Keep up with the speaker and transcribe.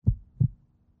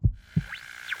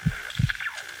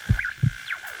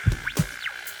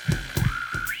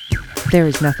There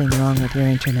is nothing wrong with your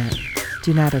internet.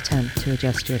 Do not attempt to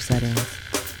adjust your settings.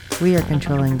 We are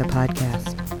controlling the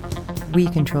podcast. We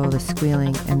control the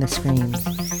squealing and the screams.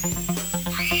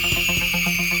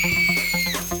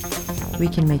 We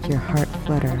can make your heart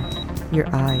flutter,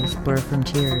 your eyes blur from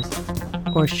tears,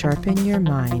 or sharpen your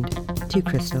mind to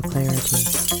crystal clarity.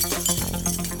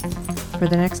 For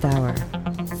the next hour,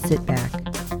 sit back.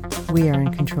 We are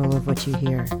in control of what you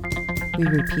hear. We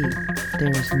repeat,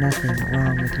 there is nothing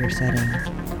wrong with your settings.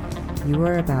 You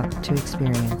are about to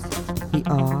experience the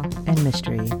awe and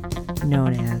mystery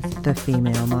known as the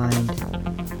female mind.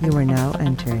 You are now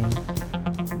entering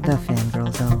the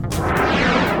Fangirl Zone.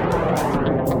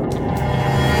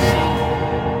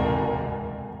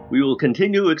 We will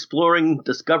continue exploring,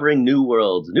 discovering new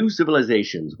worlds, new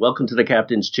civilizations. Welcome to the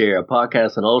Captain's Chair, a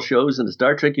podcast on all shows in the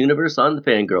Star Trek universe on the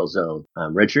Fangirl Zone.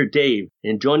 I'm Richard Dave,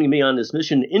 and joining me on this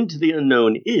mission into the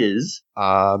unknown is...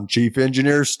 I'm Chief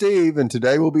Engineer Steve, and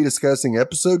today we'll be discussing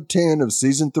Episode 10 of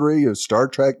Season 3 of Star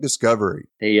Trek Discovery.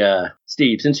 Hey,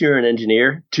 Steve, since you're an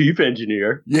engineer, Chief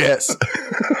Engineer... Yes.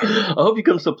 I hope you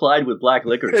come supplied with black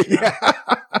licorice. Yeah.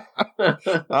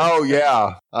 Oh,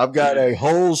 yeah. I've got a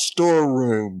whole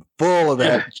storeroom full of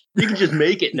that. You can just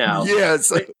make it now.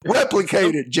 Yes.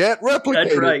 Replicate it, Jet. Replicate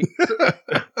That's right.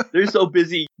 They're so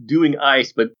busy doing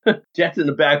ice, but Jet's in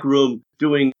the back room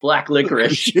doing black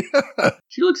licorice. Yeah.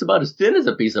 She looks about as thin as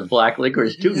a piece of black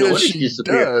licorice, too. No Yes, wonder she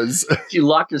disappeared. does. She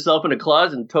locked herself in a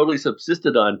closet and totally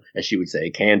subsisted on, as she would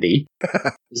say, candy.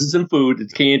 This isn't food,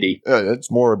 it's candy. It's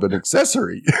more of an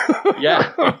accessory.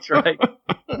 Yeah, that's right.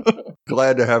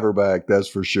 Glad to have her back, that's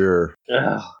for sure.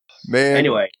 Man,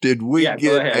 Anyway, did we yeah,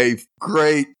 get a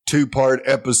great two-part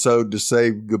episode to say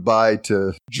goodbye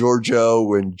to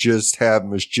Giorgio and just have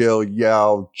Michelle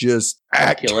Yao just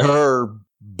act Kill it. her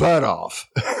butt off?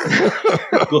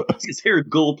 Is her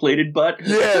gold-plated butt?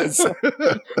 Yes.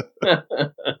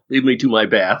 Leave me to my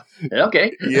bath.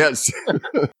 Okay. Yes.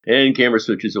 And camera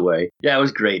switches away. Yeah, it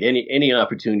was great. Any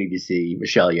opportunity to see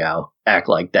Michelle Yao act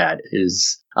like that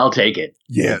is... I'll take it.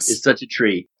 Yes. It's such a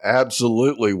treat.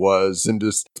 Absolutely was. And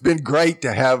just, it's been great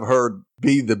to have her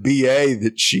be the BA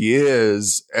that she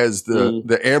is as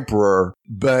the Emperor.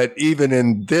 But even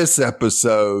in this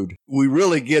episode, we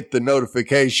really get the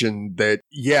notification that,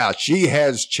 yeah, she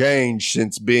has changed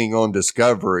since being on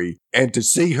Discovery. And to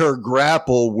see her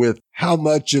grapple with how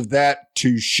much of that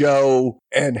to show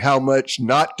and how much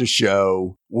not to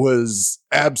show was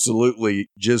absolutely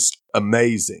just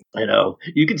amazing. I know.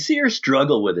 You can see her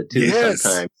struggle with it too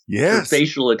sometimes. Yes. Her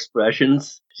facial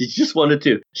expressions. She just wanted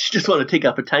to take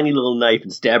up a tiny little knife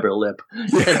and stab her lip.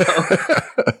 You know?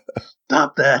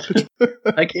 Stop that.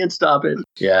 I can't stop it.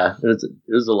 Yeah, it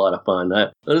was a lot of fun.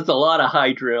 There's a lot of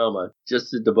high drama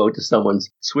just to devote to someone's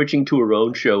switching to her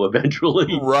own show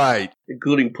eventually. Right.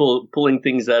 Including pulling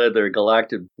things out of their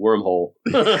galactic wormhole.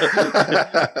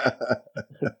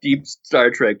 Deep Star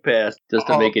Trek past just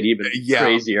to make it even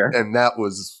crazier. And that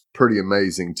was pretty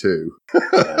amazing too.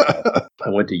 I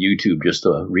went to YouTube just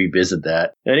to revisit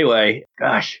that. Anyway,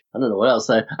 gosh, I don't know what else.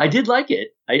 I did like it.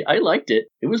 I liked it.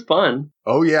 It was fun.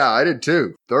 Oh, yeah, I did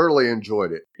too. Thoroughly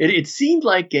enjoyed it. It seemed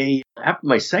like after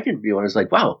my second view, I was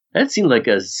like, wow, that seemed like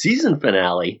a season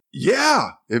finale.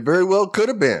 Yeah, it very well could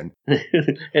have been.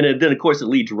 And then, of course, it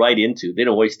leads right into, they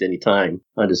don't waste any time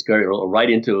on Discovery, right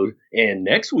into, and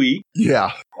next week.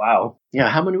 Yeah. Wow. Yeah,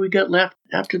 how many we got left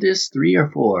after this? 3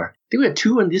 or 4? I think we had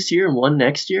 2 in this year and 1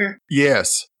 next year.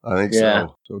 Yes, I think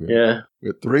so. Yeah. We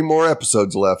have 3 more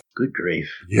episodes left. Good grief.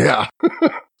 Yeah.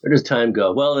 Where does time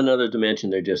go? Well, in another dimension,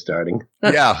 they're just starting.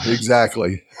 Yeah,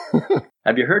 exactly.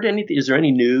 Have you heard anything? Is there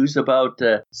any news about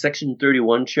Section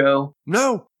 31 show?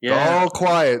 No. Yeah. All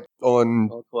quiet on...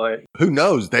 All quiet. Who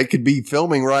knows? They could be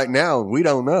filming right now, and we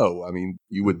don't know. I mean,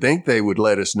 you would think they would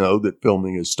let us know that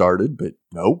filming has started, but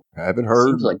nope. Haven't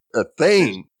heard like a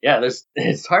thing. Yeah,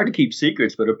 it's hard to keep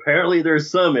secrets, but apparently there's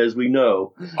some, as we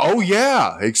know. Oh,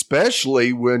 yeah.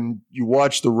 Especially when you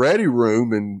watch the Ready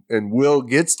Room and Will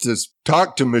gets to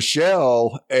talk to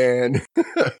Michelle, and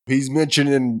he's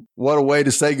mentioning what a way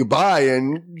to say goodbye,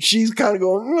 and she's kind of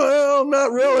going, well,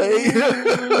 not really.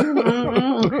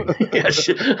 Yeah,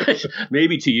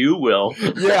 maybe to you, Will.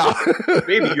 Yeah.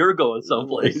 Maybe you're going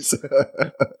someplace.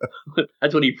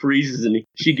 That's when he freezes and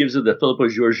she gives her the Filippo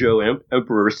Giorgio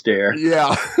Emperor stare.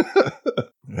 Yeah.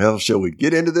 Well, shall we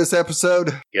get into this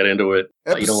episode? Get into it.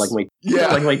 You don't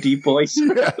like my deep voice?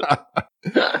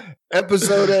 Yeah.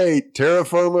 Episode 8, Terra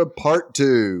Firma Part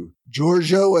 2.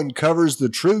 Giorgio uncovers the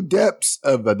true depths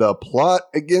of the plot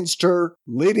against her,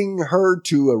 leading her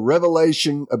to a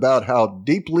revelation about how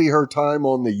deeply her time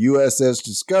on the USS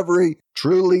Discovery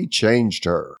truly changed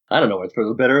her. I don't know what's for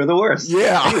the better or the worse.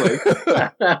 Yeah. Anyway,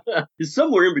 it's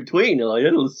somewhere in between.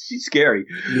 She's scary.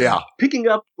 Yeah. Picking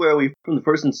up from the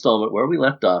first installment, where we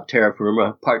left off, Terra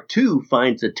Firma, Part 2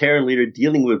 finds the Terran leader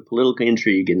dealing with political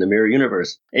intrigue in the mirror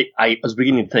universe. I was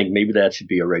beginning to think maybe that should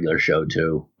be a regular show,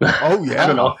 too. Oh, yeah.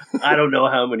 I don't know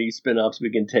how many spin-offs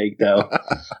we can take, though.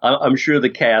 I'm sure the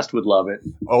cast would love it.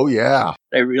 Oh, yeah.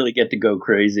 They really get to go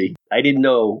crazy. I didn't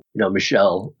know,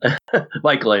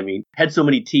 Michael, had so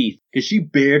many teeth, because she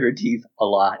bared her teeth a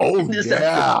lot. Oh,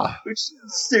 yeah. Which is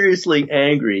seriously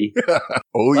angry.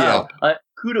 Oh, wow. yeah.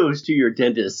 Kudos to your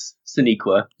dentist,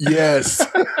 Sonequa. Yes.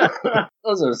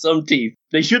 Those are some teeth.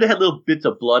 They should have had little bits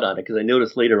of blood on it, because I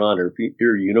noticed later on her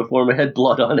uniform had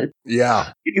blood on it. Yeah.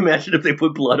 Can you imagine if they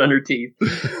put blood on her teeth?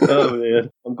 Oh, man.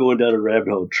 I'm going down a rabbit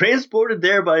hole. Transported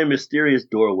there by a mysterious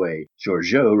doorway,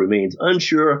 Georgiou remains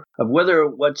unsure of whether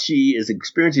what she is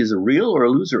experiencing is a real or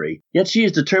illusory. Yet she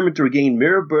is determined to regain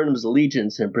Mira Burnham's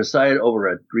allegiance and preside over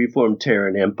a reformed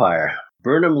Terran empire.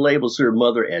 Burnham labels her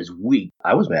mother as weak.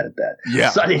 I was mad at that.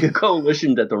 Yeah. Citing a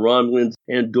coalition that the Romulans,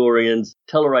 Andorians,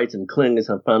 Tellarites, and Klingons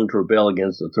have found to rebel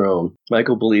against the throne.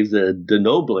 Michael believes the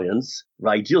Denoblians,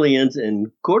 Rigelians, and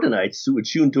Cordonites would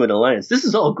tune to an alliance. This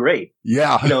is all great.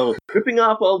 Yeah. Ripping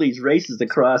off all these races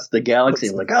across the galaxy.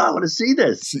 I'm like, I want to see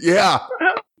this. Yeah.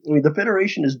 The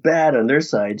Federation is bad on their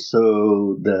side,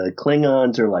 so the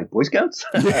Klingons are like Boy Scouts?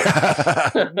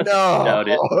 Yeah. No.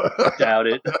 Doubt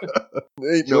it.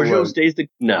 Georgiou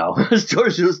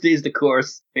stays the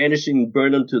course, banishing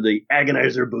Burnham to the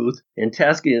agonizer booth and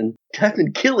tasking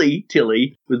Captain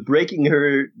Tilly with breaking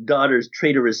her daughter's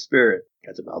traitorous spirit.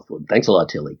 That's a mouthful. Thanks a lot,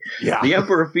 Tilly. Yeah. The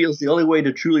Emperor feels the only way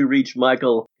to truly reach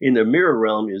Michael in the mirror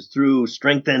realm is through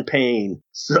strength and pain.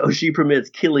 So she permits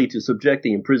Killy to subject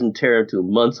the imprisoned Terran to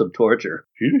months of torture.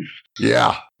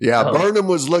 Yeah. Yeah. Burnham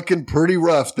was looking pretty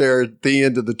rough there at the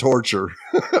end of the torture.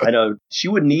 I know. She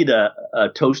wouldn't need a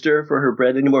toaster for her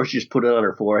bread anymore. She just put it on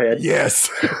her forehead.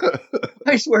 Yes.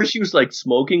 I swear she was like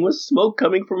smoking. Was smoke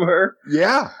coming from her?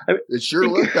 Yeah. It sure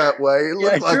looked that way.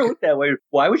 It sure looked that way.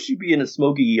 Why would she be in a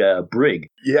smoky brig?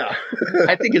 Yeah.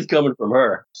 I think it's coming from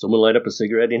her. Someone light up a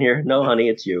cigarette in here? No, honey,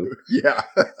 it's you. Yeah.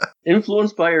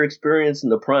 Influenced by her experience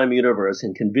in the Prime Universe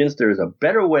and convinced there is a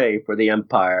better way for the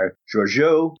Empire,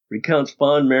 Georgiou recounts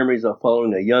fond memories of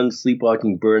following a young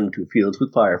sleepwalking bird to fields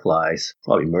with fireflies.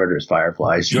 Probably murderous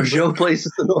fireflies. Georgiou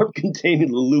places the orb containing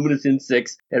the luminous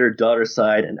insects at her daughter's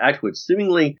side, an act which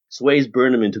seemingly sways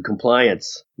Burnham into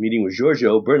compliance. Meeting with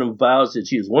Georgiou, Burnham vows that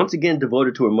she is once again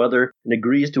devoted to her mother and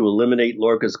agrees to eliminate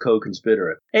Lorca's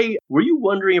co-conspirator. Hey, were you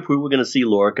wondering if we were going to see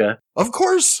Lorca? Of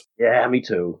course. Yeah, me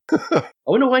too. I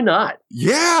wonder why not.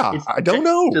 Yeah, I don't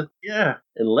know.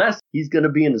 Unless he's going to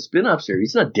be in the spin-off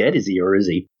series. He's not dead, is he, or is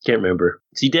he? Can't remember.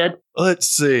 Is he dead? Let's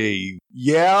see.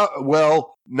 Yeah,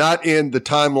 well, not in the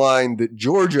timeline that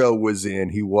Georgiou was in,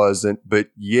 he wasn't. But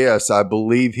yes, I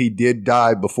believe he did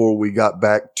die before we got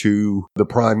back to the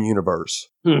Prime Universe.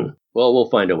 Well, we'll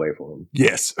find a way for him.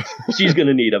 Yes. She's going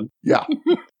to need him. Yeah.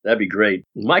 That'd be great.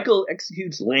 Michael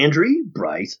executes Landry,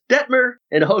 Bryce, Detmer,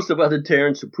 and a host of other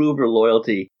Terrans to prove her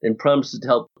loyalty and promises to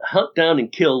help hunt down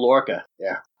and kill Lorca.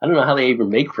 Yeah. I don't know how they even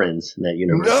make friends in that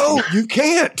universe. No, you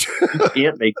can't. You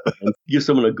can't make friends. Give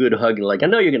someone a good hug and like, I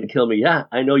know you're going to kill me. Yeah,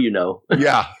 I know you know.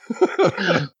 Yeah.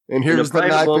 And here's the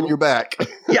knife in your back.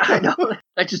 Yeah, I know.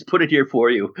 I just put it here for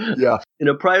you. Yeah. In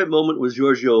a private moment with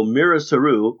Georgiou, Mira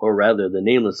Saru, or rather the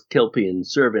nameless Kelpian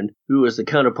servant, who is the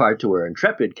counterpart to her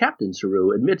intrepid Captain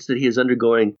Saru, admits that he is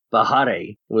undergoing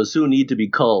Bahare and will soon need to be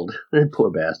culled.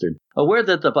 Poor bastard. Aware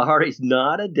that the Bahare is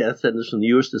not a death sentence from the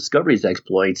U.S. Discovery's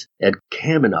exploits at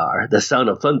Kaminar, the Sound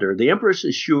of Thunder, the Empress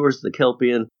assures the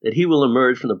Kelpian that he will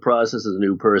emerge from the process as a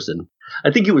new person.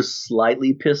 I think he was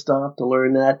slightly pissed off to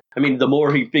learn that. I mean, the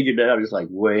more he figured it out, he's like,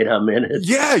 wait a minute.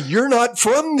 Yeah, you're not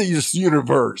from this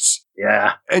universe.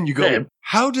 Yeah. And you go, man,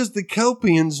 how does the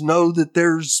Kelpians know that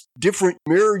there's different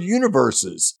mirror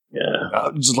universes?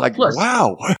 Yeah. Just like, plus,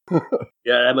 wow.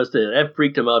 Yeah, that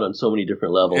freaked him out on so many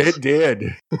different levels. It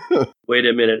did. Wait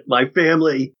a minute. My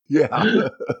family. Yeah.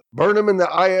 Burnham and the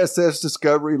ISS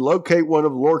Discovery locate one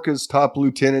of Lorca's top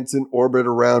lieutenants in orbit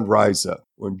around Risa.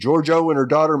 When Georgiou and her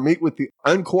daughter meet with the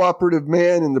uncooperative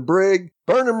man in the brig,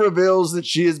 Burnham reveals that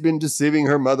she has been deceiving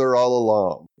her mother all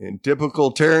along. In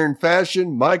typical Terran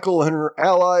fashion, Michael and her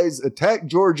allies attack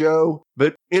Georgiou,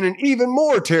 but in an even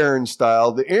more Terran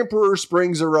style, the Emperor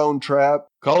springs her own trap,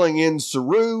 calling in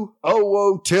Saru,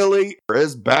 Owo, Tilly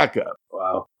as backup.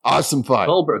 Wow. Awesome fight.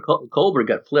 Colbert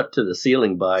got flipped to the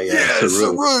ceiling by Saru.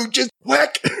 Saru just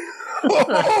whack.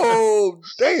 Oh,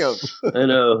 damn. I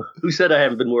know. Who said I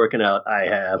haven't been working out? I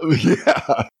have.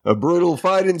 Yeah. A brutal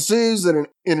fight ensues, and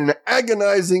in an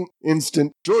agonizing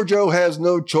instant, Giorgio has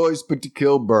no choice but to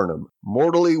kill Burnham.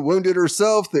 Mortally wounded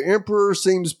herself, the Emperor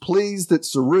seems pleased that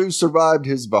Saru survived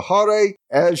his Vihare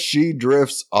as she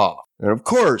drifts off. And of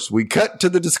course, we cut to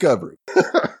the Discovery.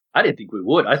 I didn't think we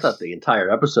would. I thought the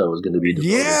entire episode was going to be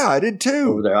devoted I did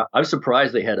too. over there. I'm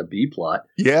surprised they had a B plot.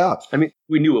 Yeah. I mean,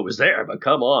 we knew it was there, but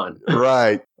come on.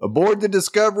 Right. Aboard the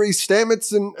Discovery,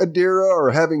 Stamets and Adira are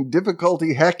having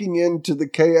difficulty hacking into the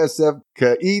KSF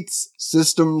Kait's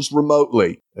systems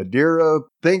remotely. Adira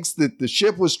thinks that the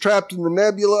ship was trapped in the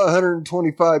nebula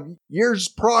 125 years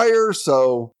prior,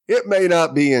 so it may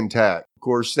not be intact. Of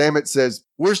course, Stamets says,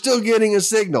 we're still getting a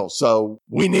signal, so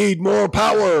we need more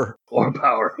power. More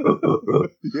power.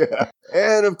 Yeah.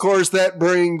 And of course, that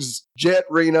brings Jet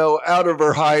Reno out of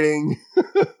her hiding.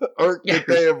 Or that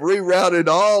they have rerouted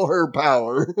all her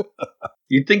power.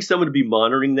 You'd think someone would be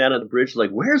monitoring that on the bridge,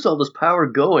 like, where's all this power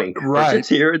going? Right. It's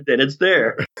here, then it's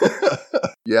there.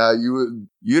 Yeah,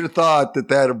 you'd have thought that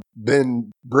that'd have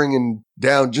been bringing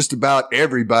down just about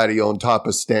everybody on top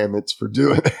of Stamets for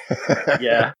doing that.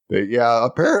 Yeah. But yeah,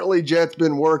 apparently Jet's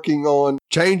been working on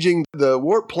changing the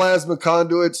warp plasma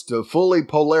conduits to fully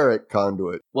polaric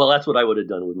conduit. Well, that's what I would have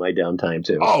done with my downtime,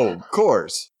 too. Oh, of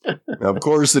course. Now, of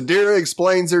course, Adira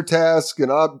explains her task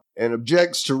and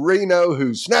objects to Reno,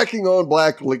 who's snacking on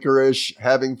black licorice,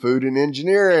 having food in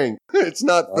engineering. It's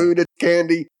not food, it's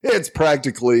candy. It's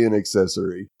practically an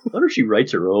accessory. I wonder if she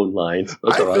writes her own lines.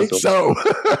 Those are I think awesome.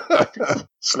 so.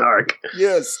 Snark.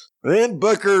 Yes. Then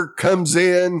Booker comes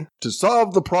in to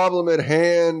solve the problem at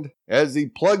hand as he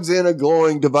plugs in a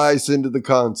glowing device into the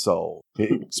console. He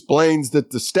explains that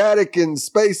the static in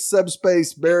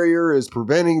space-subspace barrier is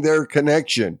preventing their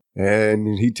connection.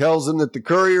 And he tells them that the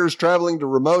couriers traveling to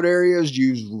remote areas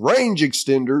use range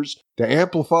extenders to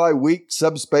amplify weak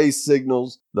subspace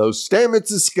signals, though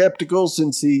Stamets is skeptical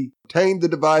since he obtained the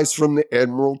device from the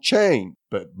Emerald Chain.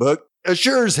 But Book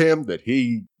assures him that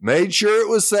he made sure it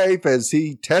was safe as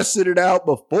he tested it out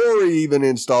before he even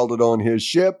installed it on his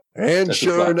ship. And That's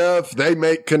sure enough, they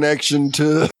make connection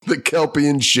to the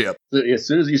Kelpian ship. As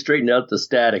soon as he straightened out the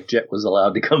static, Jet was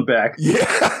allowed to come back.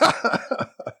 Yeah.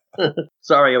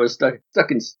 Sorry, I was stuck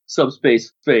in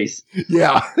subspace space.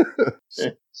 Yeah.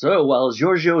 So while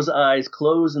Giorgio's eyes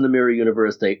close in the mirror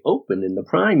universe, they open in the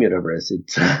Prime universe.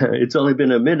 It's only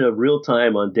been a minute of real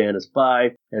time on Danis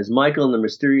 5 as Michael and the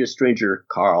mysterious stranger,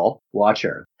 Carl, watch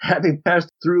her. Having passed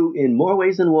through in more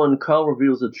ways than one, Carl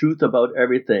reveals the truth about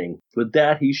everything. With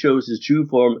that, he shows his true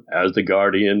form as the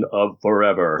Guardian of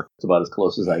Forever. It's about as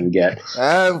close as I can get.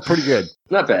 Pretty good.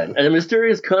 Not bad. And a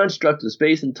mysterious construct of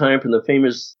space and time from the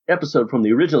famous episode from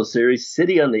the original series,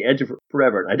 City on the Edge of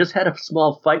Forever. And I just had a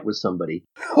small fight with somebody.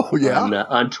 Oh, yeah?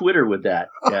 On Twitter with that.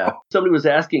 Yeah. Somebody was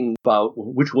asking about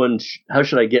which one, how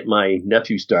should I get my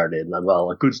nephew started? And well,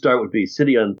 a good start would be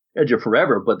City on Edge of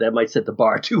Forever, but that might set the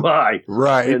bar too high.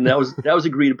 Right. And that was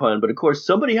agreed upon. But of course,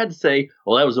 somebody had to say,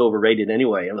 well, that was overrated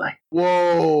anyway. I'm like,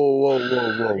 whoa.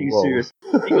 Are you serious?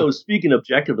 He goes, speaking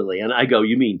objectively. And I go,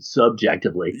 you mean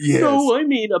subjectively? Yes. No, I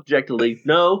mean objectively.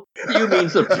 No, you mean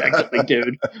subjectively,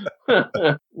 dude.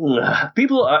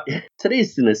 People are,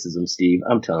 today's cynicism, Steve,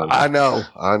 I'm telling you. I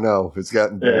know. It's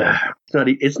gotten bad.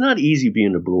 It's not easy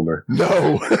being a boomer.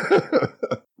 No.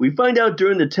 We find out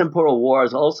during the temporal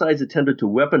wars, all sides attempted to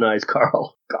weaponize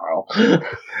Carl.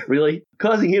 Really?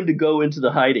 Causing him to go into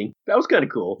the hiding. That was kind of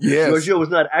cool. Yes. Giorgio was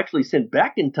not actually sent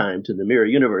back in time to the mirror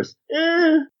universe.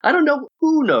 I don't know.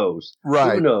 Who knows?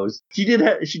 Right. Who knows? She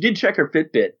did check her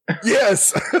Fitbit.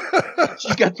 Yes.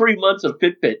 She's got 3 months of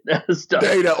Fitbit stuff.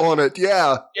 Data on it,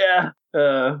 yeah. Yeah.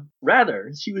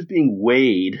 Rather, she was being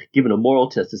weighed, given a moral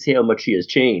test to see how much she has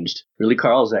changed. Really,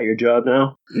 Carl, is that your job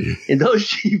now? And though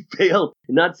she failed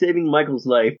in not saving Michael's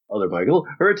life, other Michael,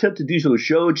 her attempt to do so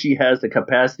showed she has the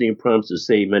capacity and promise to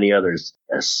save many others.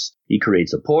 Yes. He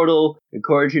creates a portal,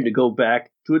 encouraging to go back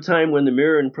to a time when the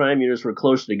Mirror and Prime universe were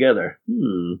closer together.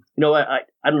 You know, I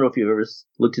don't know if you've ever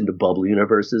looked into bubble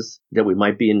universes, that we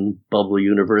might be in bubble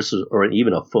universes or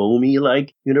even a foamy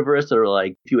like universe that are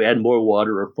like, if you add more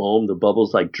water or foam, the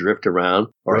bubbles like drift around,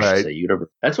 or I should say universe.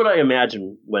 That's what I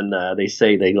imagine when they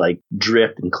say they like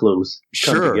drift and come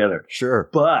together. Sure.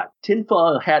 But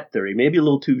tinfoil hat theory, maybe a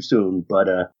little too soon, but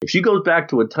if she goes back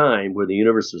to a time where the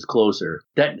universe was closer,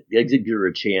 that gives her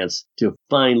a chance to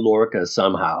find Lorca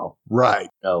somehow. Right.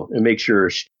 And make sure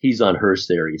he's on her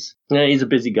series. Yeah, he's a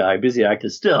busy guy, busy actor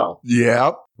still.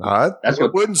 Yeah.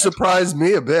 Wouldn't surprise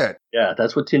me a bit. Yeah,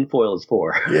 that's what tinfoil is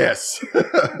for. Yes.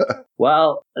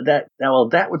 Well,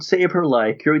 that would save her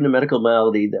life, curing the medical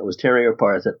malady that was tearing her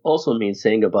apart. That also means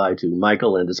saying goodbye to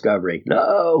Michael and Discovery.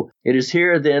 No! It is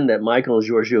here then that Michael and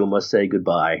Giorgio must say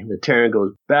goodbye. The Terran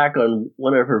goes back on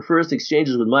one of her first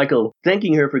exchanges with Michael,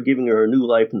 thanking her for giving her a new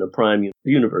life in the Prime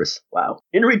universe. Wow.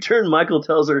 In return, Michael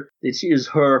tells her that she is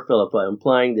her Philippa,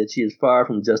 implying that she is far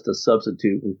from just a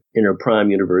substitute in her Prime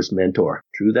universe mentor.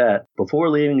 True that. Before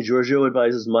leaving, Giorgio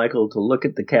advises Michael to look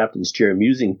at the captain's chair,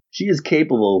 musing she is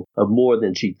capable of more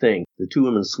than she thinks. The two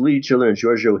women salute each other, and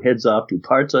Giorgio heads off to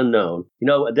parts unknown.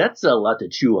 That's a lot to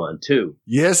chew on, too.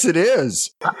 Yes, it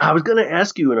is. I was going to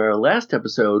ask you in our last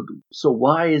episode, so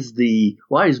why is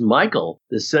Michael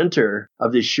the center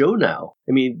of this show now?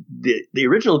 I mean, the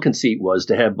original conceit was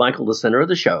to have Michael the center of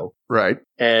the show. Right.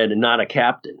 And not a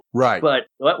captain. Right. But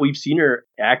we've seen her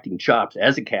acting chops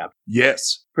as a captain.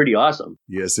 Yes. Pretty awesome.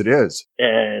 Yes, it is.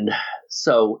 And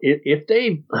so if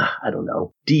they,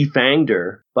 defanged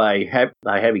her by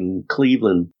having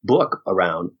Cleveland Book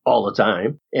around all the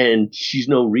time, and she's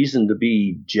no reason to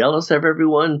be jealous of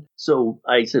everyone. So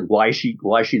I said, why is she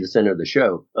the center of the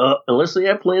show? Unless they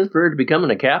have plans for her to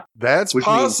becoming a captain. That's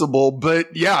possible,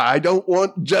 but yeah, I don't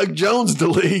want Doug Jones to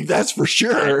leave. That's for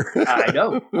sure. I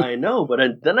know. But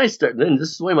then this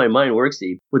is the way my mind works,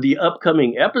 Steve. With the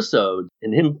upcoming episode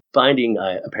and him finding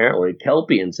apparently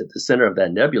Kelpians at the center of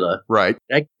that nebula, right?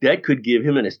 That could give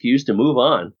him an excuse to move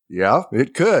on. Yeah,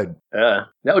 it could.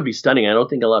 That would be stunning. I don't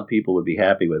think a lot of people would be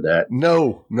happy with that.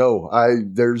 No.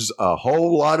 There's a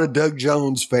whole lot of Doug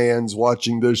Jones fans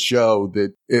watching this show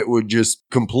that it would just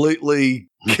completely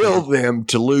kill them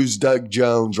to lose Doug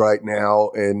Jones right now,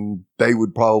 and they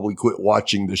would probably quit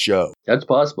watching the show. That's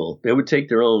possible. They would take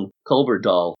their own Culver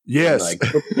doll. Yes.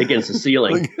 And, against the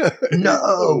ceiling.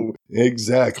 No.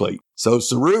 Exactly. So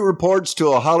Saru reports to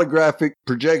a holographic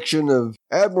projection of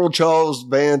Admiral Charles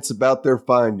Vance about their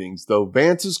findings, though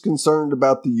Vance is concerned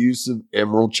about the use of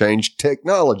Emerald Change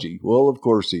technology. Well, of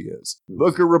course he is.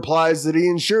 Booker replies that he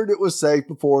ensured it was safe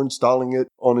before installing it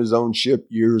on his own ship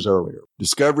years earlier.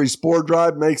 Discovery's spore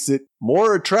drive makes it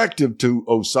more attractive to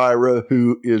Osira,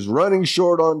 who is running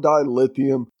short on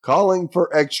dilithium, calling for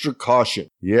extra caution.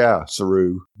 Yeah,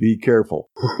 Saru, be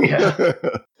careful. Yeah.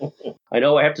 I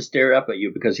know I have to stare up at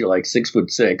you because you're like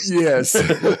 6'6". Yes.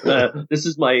 This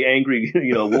is my angry,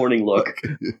 warning look.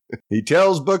 He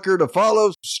tells Booker to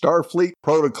follow Starfleet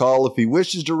protocol if he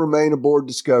wishes to remain aboard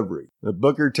Discovery.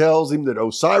 Booker tells him that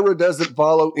Osira doesn't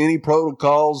follow any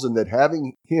protocols and that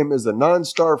having him as a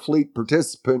non-Starfleet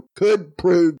participant could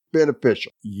prove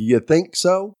beneficial. You think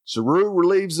so? Saru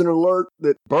relieves an alert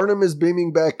that Burnham is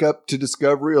beaming back up to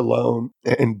Discovery alone,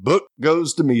 and Book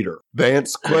goes to meet her.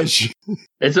 Vance question.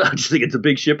 I just think it's a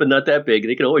big ship and not that big.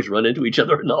 They can always run into each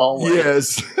other in the hallway.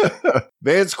 Yes.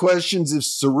 Vance questions if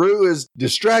Saru is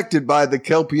distracted by the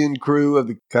Kelpian crew of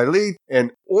the Kylith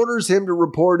and orders him to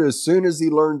report as soon as he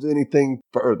learns anything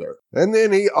further. And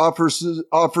then he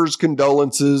offers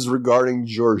condolences regarding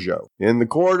Giorgio. In the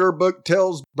corridor, Book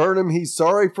tells Burnham he's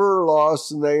sorry for her loss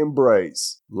and they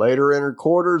embrace. Later in her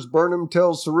quarters, Burnham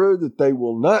tells Saru that they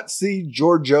will not see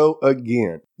Giorgio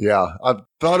again. Yeah, I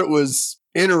thought it was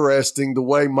interesting the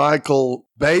way Michael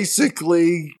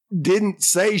basically didn't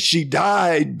say she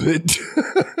died, but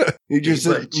he just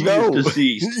said, no. She's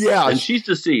deceased. Yeah. And she's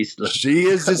deceased. She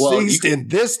is deceased in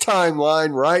this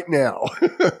timeline right now.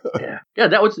 Yeah,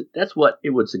 that's what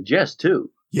it would suggest,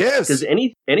 too. Yes. Because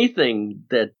anything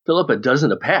that Philippa does in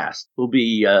the past will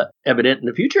be evident in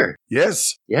the future.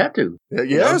 Yes. You have to.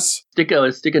 Yes. Stick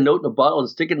a note in a bottle and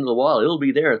stick it in the wall. It'll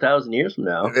be there 1,000 years from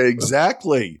now.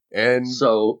 Exactly. And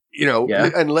so,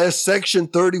 unless Section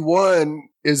 31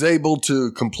 is able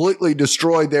to completely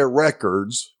destroy their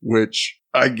records, which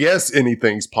I guess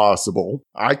anything's possible,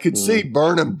 I could see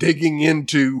Burnham digging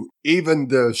into even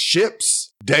the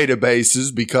ship's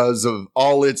databases because of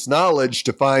all its knowledge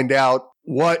to find out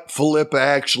what Philippa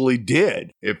actually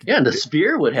did. And the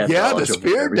spear would have knowledge. The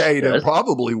spear data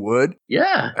probably would.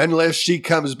 Yeah. Unless she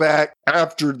comes back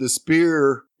after the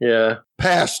spear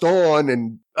passed on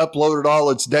and uploaded all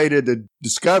its data to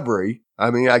Discovery. I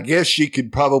mean, I guess she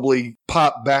could probably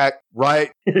pop back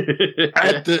right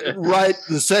at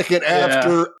the second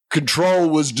after Control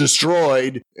was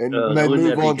destroyed and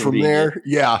move on from there.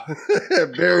 Yeah,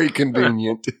 very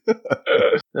convenient.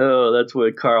 Oh, that's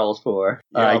what Carl's for,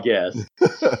 I guess.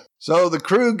 So the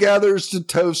crew gathers to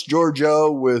toast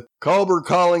Giorgio, with Culber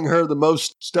calling her the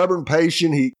most stubborn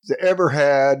patient he's ever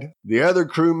had. The other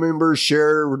crew members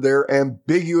share their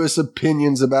ambiguous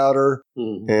opinions about her.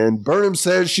 And Burnham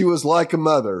says she was like a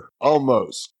mother,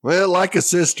 almost. Well, like a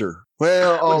sister.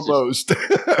 Well, almost.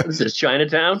 Is this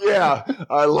Chinatown? Yeah.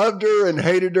 I loved her and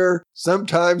hated her,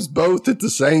 sometimes both at the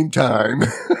same time.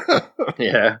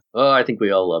 Yeah. Oh, I think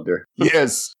we all loved her.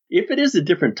 Yes. If it is a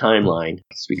different timeline,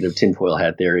 speaking of tinfoil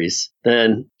hat theories,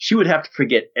 then she would have to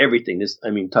forget everything.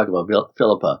 Talk about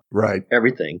Philippa. Right.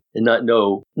 Everything. And not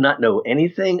know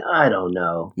anything? I don't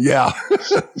know. Yeah.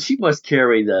 She must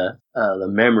carry the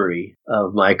memory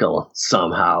of Michael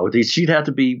somehow. She'd have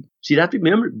to be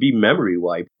memory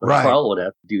wiped. Right. Carl would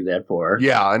have to do that for her.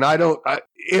 Yeah, and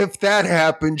if that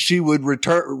happened, she would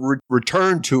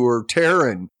return to her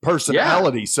Terran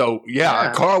personality. Yeah. So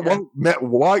Carl won't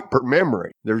wipe her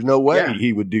memory. There's no way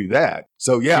he would do that.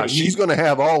 So she's going to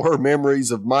have all her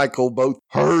memories of Michael, both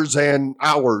hers and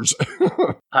ours.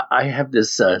 I have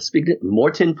this, speaking of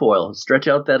more tinfoil, stretch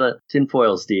out that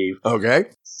tinfoil, Steve. Okay.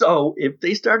 So if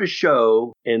they start a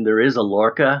show and there is a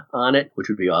Lorca on it, which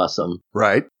would be awesome.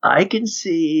 Right. I can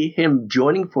see him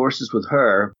joining forces with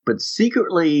her, but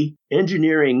secretly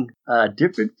engineering a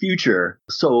different future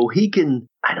so he can,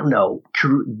 I don't know,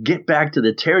 get back to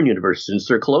the Terran universe since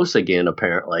they're close again,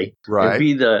 apparently. Right. And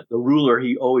be the ruler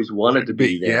he always wanted to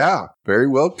be there. Yeah, very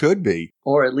well could be.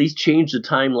 Or at least change the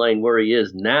timeline where he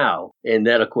is now. And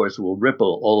that, of course, will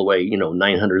ripple all the way,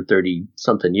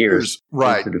 930-something years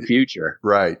into the future.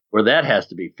 Right. Where that has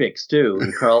to be fixed, too.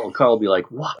 And Carl will be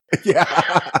like, what? Yeah.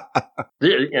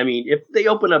 I mean, if they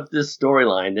open up this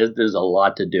storyline, there's a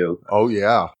lot to do. Oh,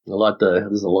 yeah.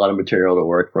 There's a lot of material to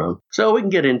work from. So we can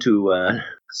get into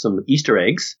some Easter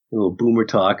eggs, a little boomer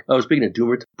talk. Oh, speaking of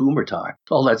boomer talk,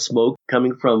 all that smoke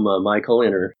coming from Michael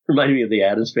and her reminded me of the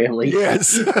Addams Family.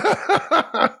 Yes.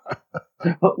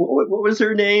 What was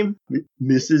her name?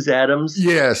 Mrs. Adams?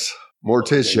 Yes.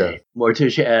 Morticia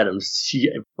Adams.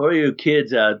 For you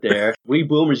kids out there, we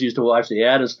boomers used to watch the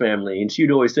Addams Family, and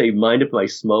she'd always say, mind if I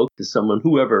smoke, to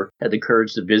whoever had the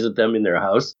courage to visit them in their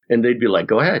house, and they'd be like,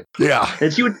 go ahead. Yeah.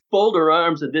 And she would fold her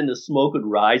arms, and then the smoke would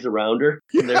rise around her,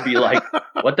 and they'd be like,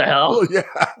 what the hell? Oh, yeah.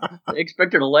 They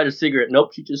expect her to light a cigarette.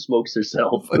 Nope, she just smokes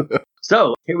herself.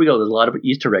 So, here we go. There's a lot of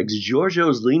Easter eggs.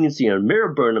 Giorgio's leniency on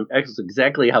Mirror Burnham echoes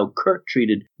exactly how Kirk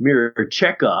treated Mirror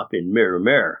Chekhov in Mirror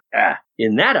Mirror.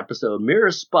 In that episode, Mirror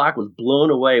Spock was blown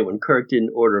away when Kirk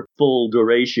didn't order full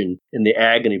duration in the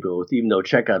agony booth, even though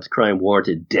Chekhov's crime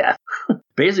warranted death.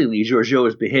 Basically, Giorgio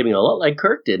is behaving a lot like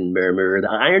Kirk did in Mirror Mirror.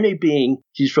 The irony being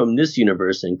she's from this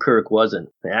universe and Kirk wasn't.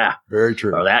 Yeah. Very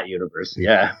true. Or that universe.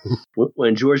 Yeah.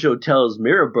 When Giorgio tells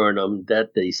Mirror Burnham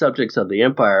that the subjects of the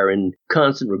Empire are in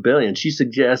constant rebellion, she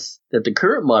suggests that the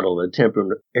current model of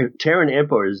the Terran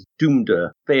Empire is doomed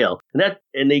to fail.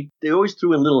 And they always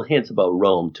threw in little hints about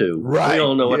Rome, too. Right. We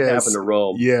all know what happened to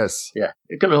Rome. Yes. Yeah.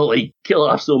 It can only kill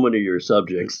off so many of your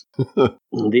subjects.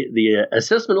 The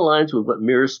assessment aligns with what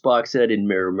Mirror Spock said in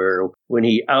Mirror Mirror when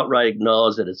he outright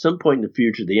acknowledged that at some point in the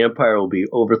future, the Empire will be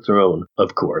overthrown,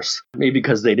 of course. Maybe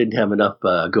because they didn't have enough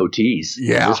goatees in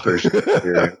this version.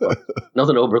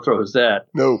 Nothing overthrows that.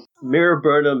 No. Mirror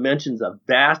Burnham mentions a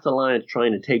vast alliance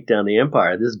trying to take down the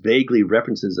Empire. This vaguely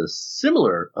references a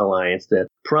similar alliance that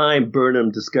Prime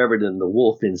Burnham discovered in The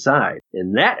Wolf Inside.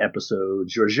 In that episode,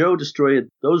 Giorgio destroyed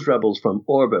those rebels from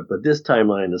orbit, but this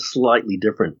timeline is slightly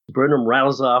different. Burnham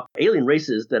rattles off alien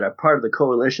races that are part of the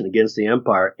coalition against the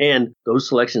Empire, and those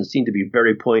selections seem to be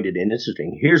very pointed and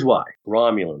interesting. Here's why.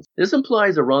 Romulans. This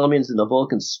implies the Romulans and the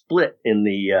Vulcans split in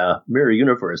the Mirror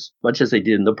universe, much as they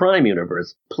did in the Prime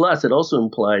universe. Plus, it also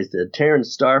implies that Terran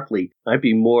Starfleet might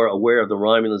be more aware of the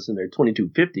Romulans in their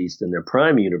 2250s than their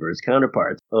Prime universe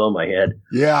counterparts. Oh, my head.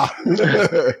 Yeah.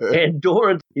 And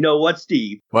Doran, you know what,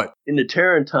 Steve? What? In the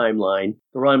Terran timeline,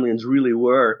 the Romulans really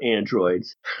were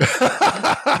androids.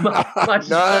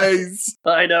 Nice.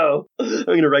 I know. I'm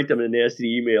going to write them a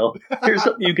nasty email. Here's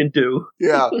something you can do.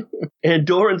 Yeah. The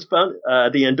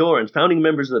Andorans, founding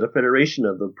members of the Federation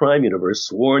of the Prime Universe,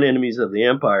 sworn enemies of the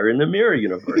Empire in the Mirror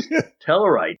Universe.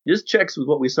 Tellarite. This checks with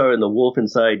what we saw in The Wolf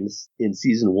Inside in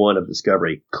Season 1 of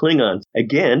Discovery. Klingons.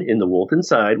 Again, in The Wolf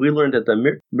Inside, we learned that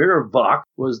the Mirror Vok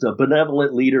was the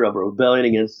benevolent leader of a rebellion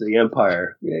against the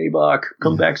Empire. Yay, Vok.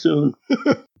 Come back soon.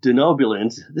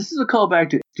 Denobulans. This is a callback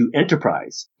to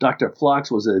Enterprise. Dr. Phlox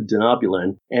was a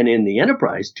Denobulan, and in the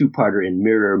Enterprise two-parter in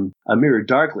Mirror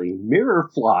Darkly,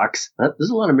 Mirror Phlox, there's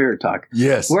a lot of mirror talk,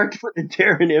 worked for the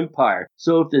Terran Empire.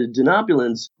 So if the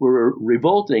Denobulans were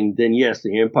revolting, then yes,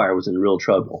 the Empire was in real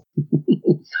trouble.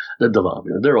 The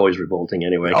Denobulans, they're always revolting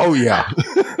anyway. Oh, yeah.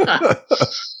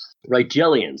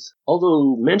 Rigelians.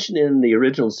 Although mentioned in the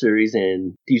original series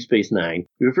and Deep Space Nine,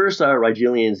 we first saw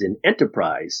Rigelians in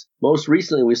Enterprise, Most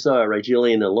recently, we saw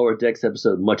Rigelian in the Lower Decks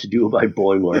episode Much Ado About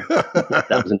Boimler.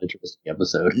 That was an interesting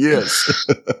episode. Yes.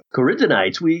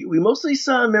 Corinthianites. We mostly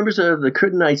saw members of the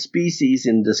Corinthianite species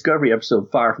in Discovery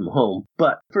episode Far From Home,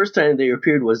 but first time they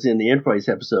appeared was in the Enterprise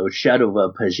episode Shadow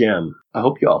of Pajem. I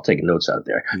hope you're all taking notes out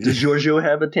there. Does Giorgio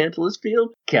have a Tantalus field?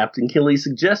 Captain Killy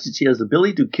suggested she has the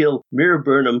ability to kill Mirror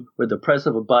Burnham with the press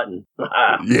of a button.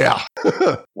 Yeah.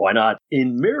 Why not?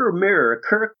 In Mirror Mirror,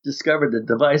 Kirk discovered a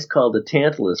device called the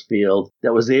Tantalus field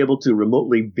that was able to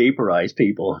remotely vaporize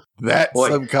people. That's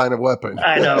some kind of weapon.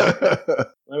 I know.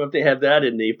 I don't know if they have that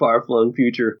in the far-flung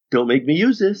future. Don't make me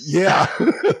use this. Yeah.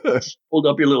 Hold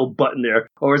up your little button there.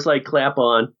 Or it's like clap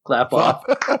on, clap off.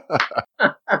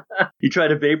 You try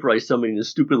to vaporize somebody and the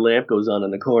stupid lamp goes on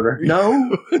in the corner.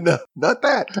 No. No, not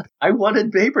that. I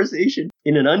wanted vaporization.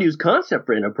 In an unused concept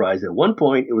for Enterprise, at one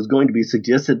point it was going to be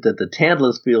suggested that the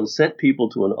Tantalus field sent people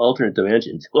to an alternate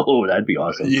dimension. Oh, that'd be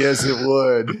awesome. Yes, it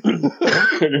would.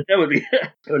 that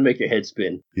would make your head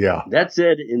spin. Yeah. That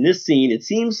said, in this scene, it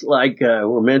seems like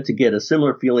we're meant to get a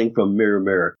similar feeling from Mirror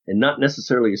Mirror, and not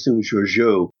necessarily assume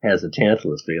Giorgio has a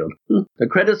Tantalus field. The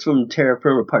credits from Terra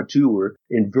Firma Part 2 were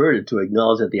inverted to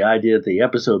acknowledge that the idea that the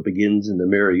episode begins in the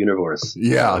Mirror Universe.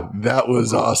 Yeah, that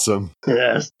was awesome.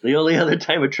 Yes. The only other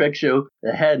time a Trek show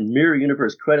that had Mirror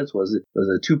Universe credits was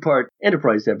a 2-part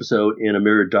Enterprise episode in A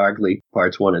Mirror Darkly,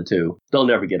 Parts 1 and 2. They'll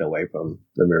never get away from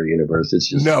the Mirror Universe. It's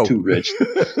just too rich.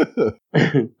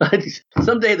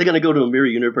 Someday they're going to go to a Mirror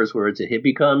Universe where it's a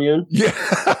hippie commune. Yeah.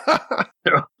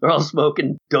 They're all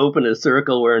smoking dope in a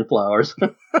circle wearing flowers.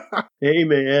 Hey,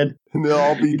 man. And they'll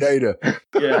all be Data.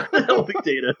 Yeah, they'll all be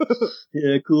Data.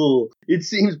 Yeah, cool. It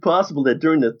seems possible that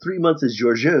during the 3 months as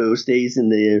Giorgio stays in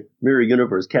the Mirror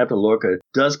Universe, Captain Lorca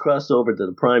does cross over to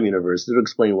the Prime Universe. It'll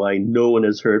explain why no one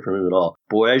has heard from him at all.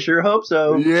 Boy, I sure hope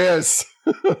so. Yes.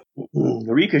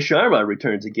 Rika Sharma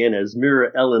returns again as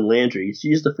Mirror Ellen Landry. She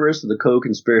is the first of the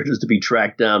co-conspirators to be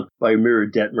tracked down by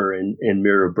Mirror Detmer and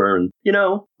Mirror Byrne. You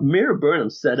know, Mirror Burnham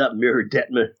set up Mirror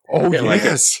Detmer. Oh,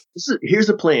 yes. Here's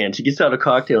a plan. She gets out a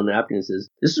cocktail napkin and says,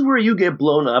 "This is where you get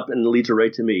blown up and it leads her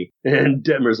right to me." And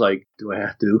Detmer's like, "Do I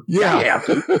have to?" Yeah. You have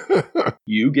to.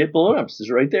 You get blown up. This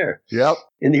is right there. Yep.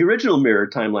 In the original Mirror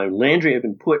timeline, Landry had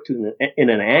been put in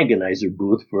an agonizer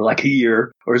booth for like a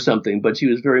year or something, but she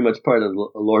was very much part of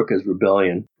Lorca's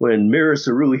rebellion. When Mirror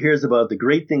Saru hears about the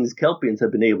great things Kelpians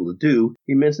have been able to do,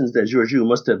 he mentions that Giorgio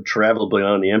must have traveled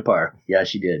beyond the Empire. Yeah,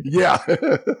 she did. Yeah.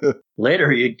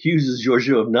 Later, he accuses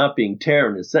Giorgio of not being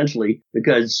Terran, essentially,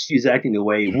 because she's acting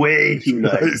away way too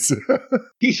nice.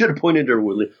 He should have pointed her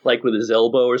with his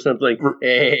elbow or something.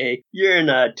 Hey, you're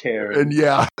not Terran. And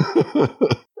yeah.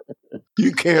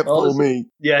 You can't fool me.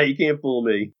 Yeah, you can't fool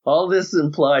me. All this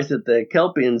implies that the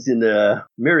Kelpians in the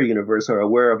Mirror Universe are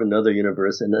aware of another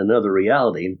universe and another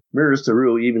reality. Mirror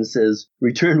Saru even says,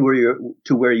 "Return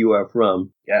to where you are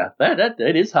from." Yeah, that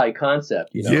is high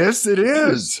concept. You know? Yes, it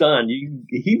is.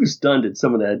 He was stunned at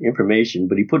some of that information,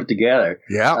 but he put it together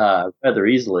rather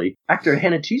easily. Actor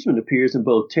Hannah Cheesman appears in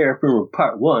both Terra Firma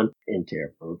Part 1 and Terra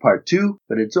Firma Part 2,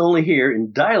 but it's only here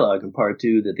in dialogue in Part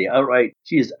 2 that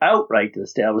she is outright to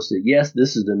establish that, yes,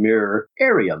 this is the Mirror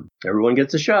Arium. Everyone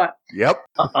gets a shot. Yep.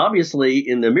 Obviously,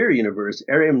 in the Mirror Universe,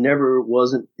 Arium never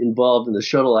wasn't involved in the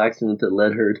shuttle accident that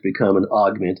led her to become an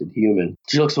augmented human.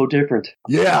 She looks so different.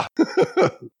 Yeah.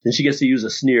 And she gets to use a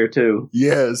sneer, too.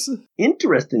 Yes.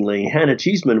 Interestingly, Hannah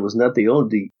Cheesman was not the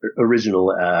only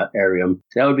original Arium.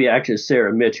 That would be actress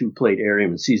Sarah Mitch, who played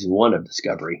Arium in Season 1 of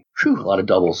Discovery. Whew, a lot of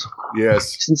doubles.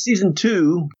 Yes. Since Season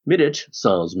 2, Mittich,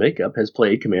 sans makeup, has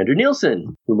played Commander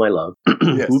Nielsen, whom I love.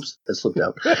 Yes. Oops, that slipped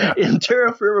out. In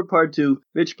Terra Firma Part 2,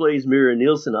 Mitch plays Mirror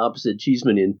Nielsen opposite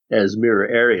Cheesman as Mirror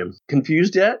Arium.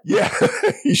 Confused yet? Yeah,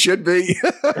 you should be.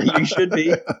 You should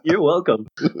be. You're welcome.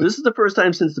 This is the first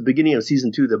time since the beginning of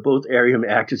Season 2 that both Arium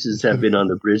actresses have been on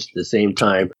the bridge at the same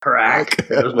time. Crack!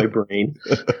 That was my brain.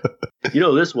 You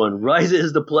know this one. Risa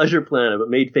is the pleasure planet, but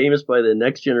made famous by the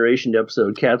Next Generation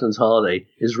episode Captain's Holiday.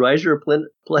 Is Risa a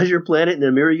pleasure planet in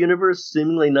the Mirror Universe?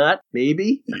 Seemingly not.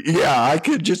 Maybe? Yeah, I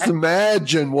could just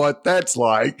imagine what that's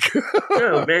like.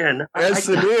 Oh, man.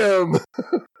 S&M.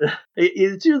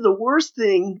 It's either the worst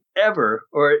thing ever,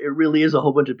 or it really is a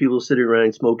whole bunch of people sitting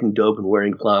around smoking dope and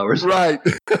wearing flowers. Right.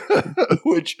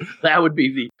 Which that would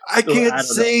be I can't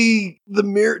see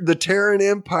the Terran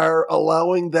Empire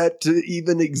allowing that to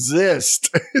even exist.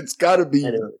 It's got to be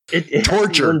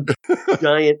torture.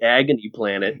 Giant agony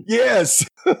planet. Yes.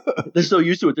 They're so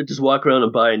used to it, they just walk around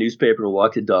and buy a newspaper and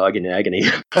walk the dog in agony.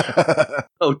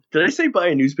 Oh, did I say buy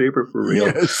a newspaper for real?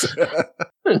 Yes.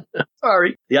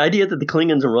 Sorry. The idea that the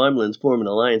Klingons and Romulans form an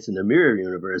alliance in the Mirror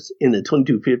Universe in the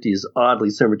 2250s is oddly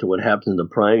similar to what happened in the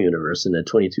Prime Universe in the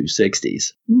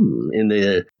 2260s. In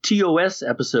the TOS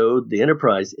episode, The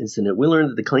Enterprise Incident, we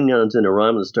learned that the Klingons and the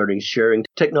Romulans started sharing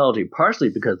technology, partially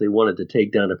because they wanted to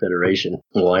take down the Federation.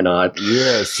 Why not?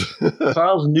 Yes.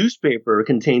 Carl's newspaper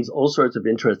contains all sorts of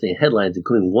interesting headlines,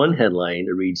 including one headline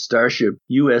that reads, Starship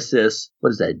USS, what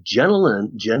is that,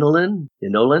 Jenolan?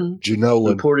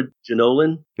 Reported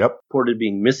Jenolan? Yep. Reported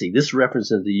being missing. This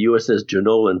references the USS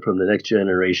Jenolan from the Next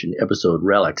Generation episode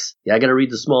Relics. Yeah, I got to read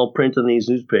the small print on these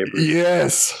newspapers.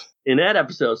 Yes. In that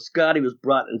episode, Scotty was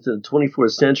brought into the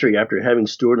 24th century after having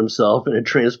stored himself in a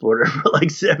transporter for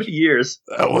like 70 years.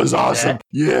 That was awesome.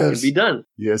 Yes. Can be done.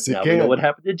 Yes, it now can. We know what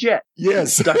happened to Jet.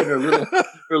 Yes. Stuck in her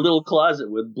little closet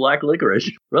with black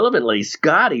licorice. Relevantly,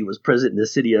 Scotty was present in the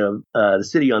city on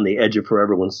the edge of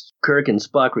forever when Kirk and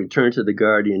Spock returned to the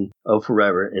Guardian of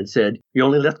Forever and said, "You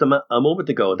only left a moment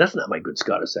ago." That's not my good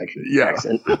Scottish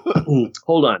accent.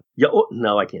 Hold on.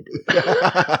 No, I can't do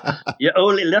it. You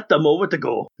only left a moment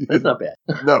ago. That's not bad.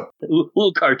 No. A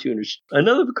little cartoonish.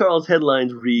 Another of Carl's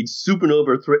headlines reads,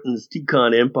 Supernova threatens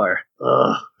Ticon Empire.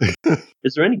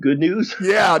 Is there any good news?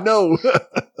 Yeah, no.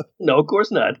 No, of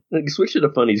course not. Switch to the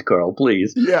funnies, Carl,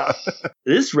 please. Yeah.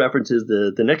 This references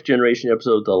the Next Generation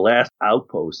episode, The Last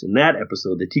Outpost. In that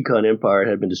episode, the Ticon Empire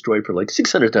had been destroyed for like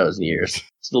 600,000 years.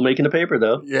 Still making the paper,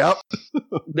 though. Yep.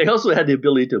 They also had the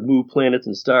ability to move planets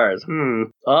and stars.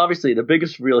 Obviously, the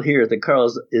biggest reveal here is that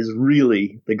Carl is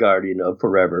really the Guardian of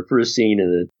Forever. First seen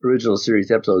in the original series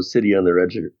episode, City on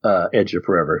the Edge of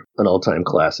Forever, an all-time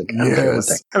classic. I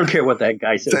don't care what that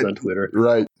guy says on Twitter.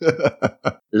 Right.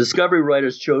 The Discovery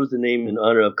writers chose the name in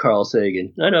honor of Carl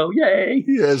Sagan. I know, yay!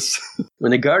 Yes.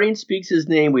 When the Guardian speaks his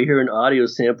name, we hear an audio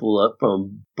sample up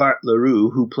from Bart LaRue,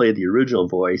 who played the original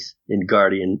voice in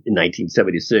Guardian in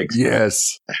 1976.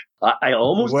 Yes. I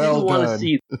almost didn't want to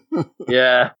see.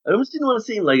 Yeah, I almost didn't want to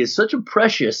see him. Like, it's such a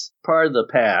precious part of the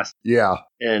past. Yeah.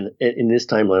 And in this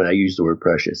timeline, I use the word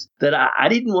precious. That I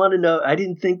didn't want to know. I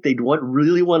didn't think they'd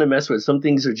really want to mess with. Some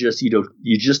things are just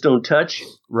you just don't touch.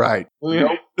 Right.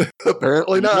 Nope.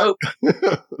 Apparently not. Nope.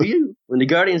 When the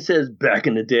Guardian says back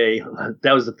in the day,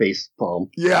 that was the face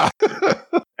palm. Yeah.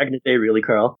 Back in the day, really,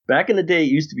 Carl? Back in the day, it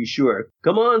used to be sure.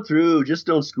 Come on through. Just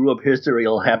don't screw up history.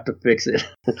 I'll have to fix it.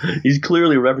 He's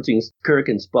clearly referencing Kirk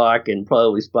and Spock and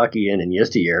probably Spocky and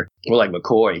yesteryear. Or like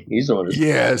McCoy. He's the one who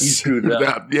he screwed it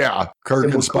up. Yeah. Kirk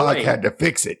and Spock had to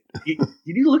fix it. Did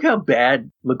you look how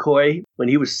bad McCoy, when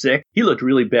he was sick, he looked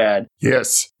really bad.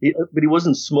 Yes. But he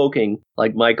wasn't smoking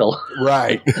like Michael.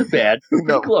 Right. Bad.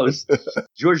 Pretty close.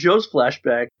 Giorgio's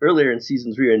flashback earlier in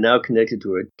season 3 are now connected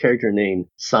to a character named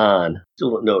San.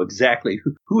 Still don't know exactly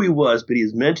who he was, but he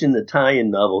is mentioned in the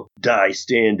tie-in novel Die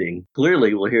Standing.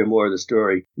 Clearly, we'll hear more of the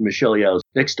story in Michelle Yeoh's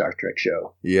next Star Trek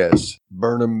show. Yes.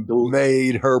 Burnham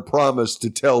made her promise to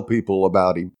tell people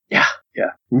about him. Yeah.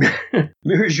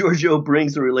 Mira Giorgio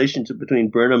brings the relationship between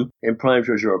Burnham and Prime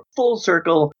Giorgio full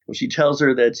circle when she tells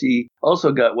her that she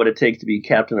also got what it takes to be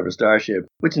captain of a starship,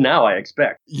 which now I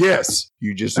expect. Yes,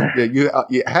 you just you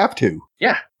have to.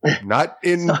 Yeah. Not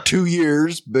in 2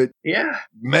 years, but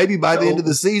maybe by the end of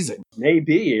the season.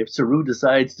 Maybe if Saru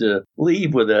decides to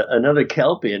leave with another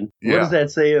Kelpin. What does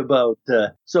that say about...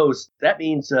 so that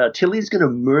means Tilly's going to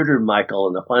murder Michael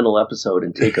in the final episode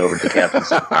and take over the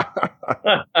captaincy.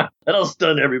 That'll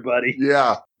stun everybody.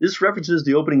 Yeah. This references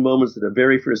the opening moments of the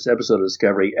very first episode of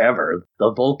Discovery ever,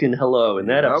 the Vulcan Hello. In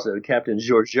that episode, Captain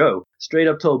Giorgio straight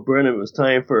up told Burnham it was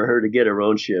time for her to get her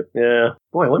own ship. Yeah.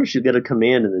 Boy, I wonder if she'll get a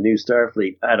command in the new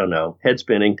Starfleet. I don't know. Head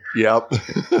spinning. Yep.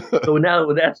 So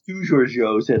now that's two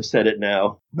Giorgios have said it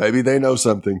now. Maybe they know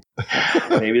something.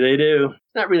 Maybe they do.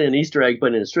 It's not really an Easter egg,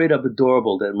 but it's straight up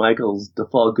adorable that Michael's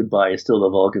default goodbye is still the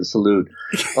Vulcan salute.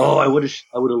 Oh, I would have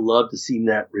loved to see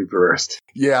that reversed.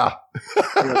 Yeah.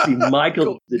 See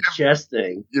Michael, the chest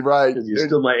thing. You're right. You're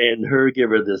still and her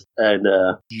give her this, and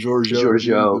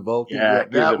Giorgio, the Vulcan. Yeah,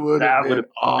 that would have been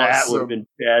awesome. That would have been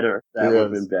better. That would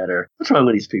have been better. What's wrong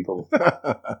with these people?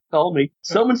 Call me.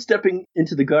 Someone stepping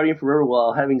into the Guardian Forever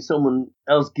while having someone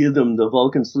else give them the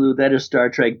Vulcan salute. That is Star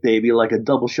Trek, baby, like a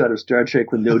double shot of Star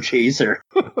Trek with no chaser.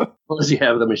 Unless you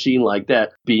have the machine like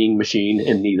that, being machine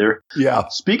and neither. Yeah.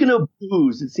 Speaking of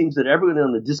booze, it seems that everyone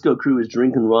on the disco crew is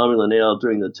drinking Romulan ale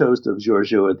during the toast of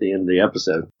Giorgio at the end of the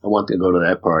episode. I want to go to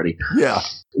that party. Yeah.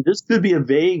 This could be a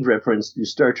vague reference to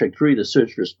Star Trek 3, The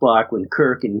Search for Spock, when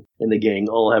Kirk and the gang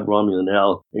all have Romulan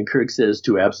ale, and Kirk says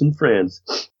to absent friends,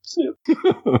 Snoop.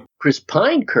 Chris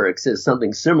Pinekirk says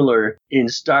something similar in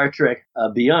Star Trek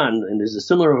Beyond, and there's a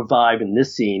similar vibe in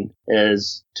this scene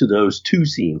as to those two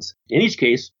scenes. In each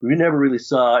case, we never really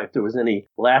saw if there was any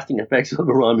lasting effects of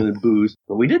the Romulan booze,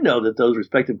 but we did know that those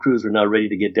respective crews were now ready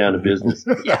to get down to business.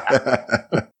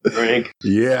 Yeah. Frank.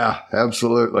 Yeah,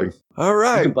 absolutely. All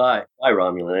right. You can buy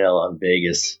Romulan Ale on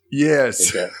Vegas.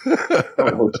 Yes.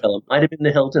 Hotel. It might have been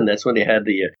the Hilton. That's when they had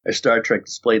the Star Trek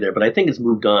display there, but I think it's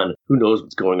moved on. Who knows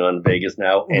what's going on in Vegas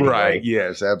now? Anyway. Right.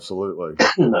 Yes, absolutely.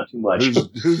 Not too much.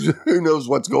 Who knows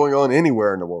what's going on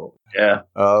anywhere in the world? Yeah.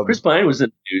 Chris Pine was in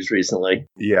the news recently.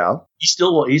 Yeah. He's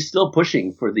still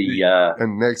pushing for the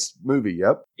and next movie.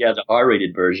 Yep. Yeah, the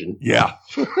R-rated version. Yeah.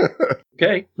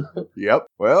 Okay. Yep.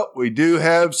 Well, we do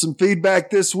have some feedback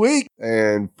this week,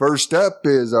 and first up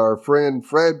is our friend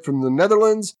Fred from the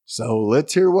Netherlands. So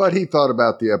let's hear what he thought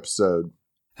about the episode.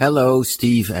 Hello,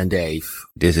 Steve and Dave.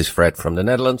 This is Fred from the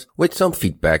Netherlands with some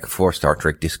feedback for Star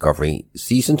Trek Discovery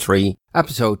Season 3,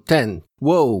 Episode 10.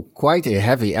 Whoa, quite a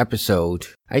heavy episode.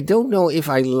 I don't know if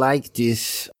I like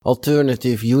this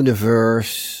alternative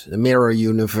universe, the mirror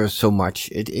universe so much.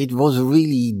 It was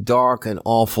really dark and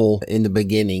awful in the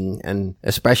beginning, and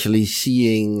especially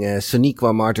seeing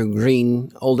Sonequa Martin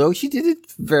Green, although she did it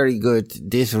very good,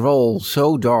 this role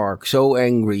so dark, so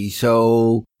angry,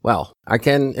 so... Well, I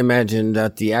can imagine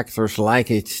that the actors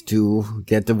like it to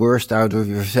get the worst out of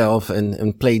yourself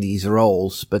and play these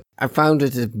roles, but I found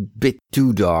it a bit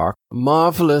too dark.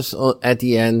 Marvelous at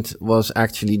the end was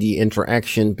actually the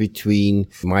interaction between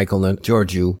Michael and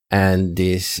Georgiou and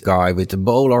this guy with the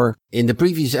bowler. In the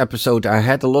previous episode, I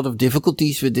had a lot of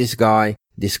difficulties with this guy,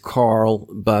 this Carl,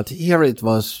 but here it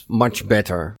was much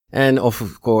better. And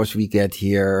of course we get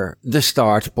here the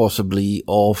start possibly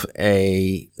of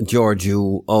a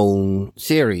Georgiou own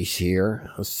series here,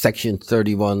 a Section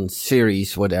 31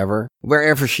 series, whatever,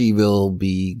 wherever she will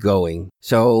be going.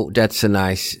 So that's a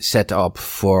nice setup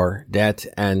for that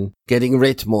and getting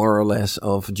rid more or less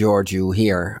of Georgiou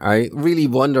here. I really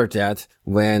wondered that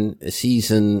when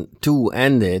season 2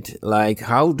 ended, like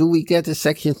how do we get a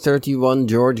Section 31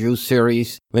 Georgiou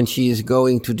series when she is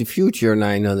going to the future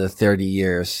 930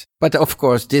 years? But of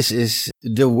course, this is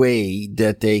the way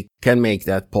that they can make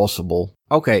that possible.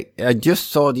 Okay, I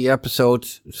just saw the episode,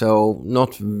 so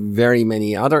not very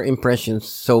many other impressions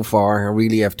so far. I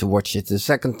really have to watch it a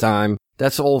second time.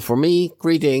 That's all for me.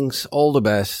 Greetings, all the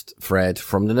best. Fred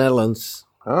from the Netherlands.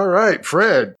 All right,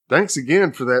 Fred. Thanks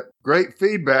again for that great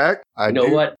feedback. You know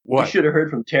what? You should have heard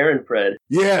from Taryn, Fred.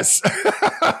 Yes.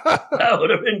 That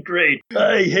would have been great.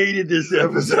 I hated this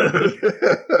episode.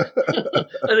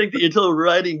 I think the entire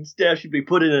writing staff should be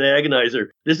put in an agonizer.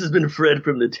 This has been Fred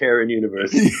from the Terran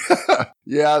universe.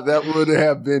 Yeah, that would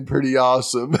have been pretty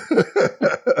awesome.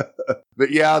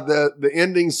 But yeah, the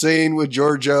ending scene with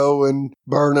Georgiou and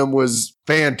Burnham was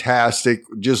fantastic.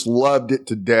 Just loved it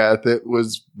to death. It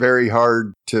was very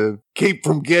hard to keep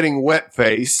from getting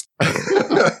wet-faced.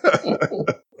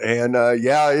 And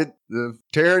the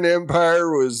Terran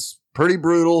Empire was pretty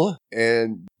brutal,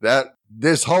 and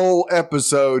this whole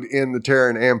episode in the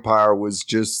Terran Empire was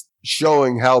just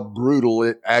showing how brutal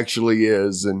it actually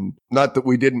is. And not that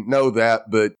we didn't know that,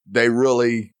 but they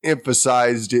really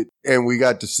emphasized it, and we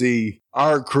got to see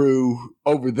our crew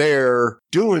over there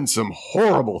doing some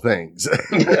horrible things.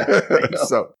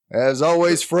 So, as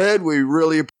always, Fred, we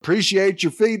really appreciate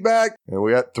your feedback, and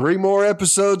we got 3 more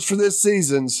episodes for this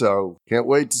season, so can't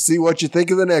wait to see what you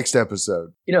think of the next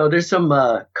episode. You know, there's some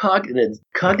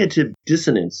cognitive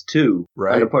dissonance, too,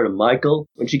 right, on the part of Michael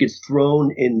when she gets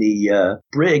thrown in the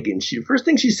brig, and the first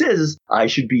thing she says is, I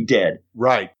should be dead.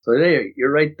 Right. So there,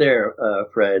 you're right there,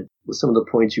 Fred, with some of the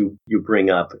points you bring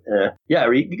up.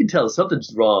 You can tell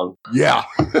something's wrong. Yeah.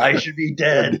 I should be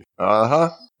dead. Uh-huh.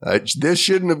 This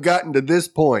shouldn't have gotten to this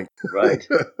point. Right.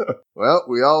 Well,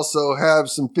 we also have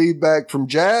some feedback from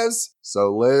Jazz,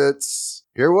 so let's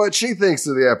hear what she thinks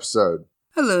of the episode.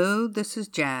 Hello, this is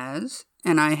Jazz,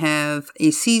 and I have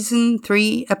a Season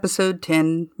 3, Episode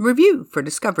 10 review for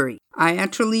Discovery. I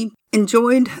actually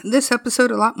enjoyed this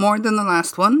episode a lot more than the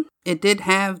last one. It did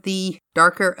have the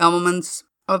darker elements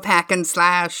of hack and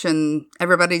slash and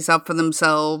everybody's out for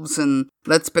themselves and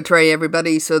let's betray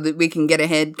everybody so that we can get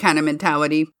ahead kind of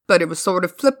mentality. But it was sort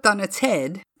of flipped on its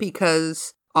head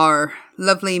because our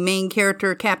lovely main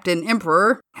character, Captain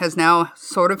Emperor, has now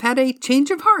sort of had a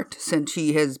change of heart since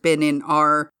she has been in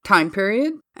our time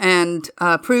period, and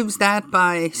proves that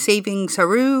by saving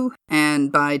Saru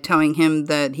and by telling him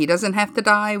that he doesn't have to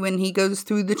die when he goes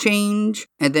through the change,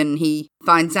 and then he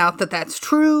finds out that that's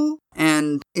true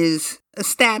and is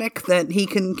ecstatic that he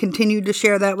can continue to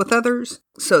share that with others.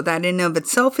 So that in and of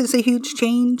itself is a huge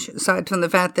change, aside from the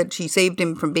fact that she saved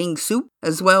him from being soup,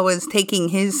 as well as taking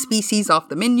his species off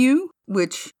the menu,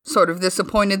 which sort of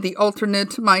disappointed the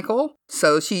alternate Michael.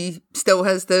 So she still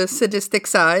has the sadistic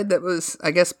side that was,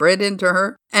 I guess, bred into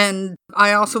her. And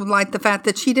I also like the fact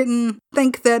that she didn't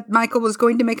think that Michael was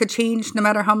going to make a change no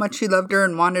matter how much she loved her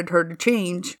and wanted her to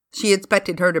change. She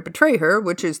expected her to betray her,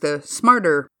 which is the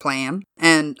smarter plan.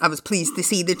 And I was pleased to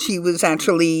see that she was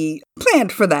actually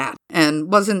planned for that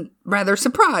and wasn't rather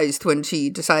surprised when she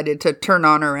decided to turn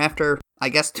on her after, I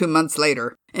guess, 2 months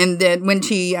later. And then when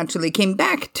she actually came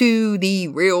back to the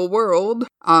real world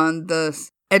on the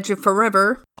Edge of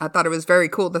Forever, I thought it was very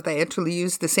cool that they actually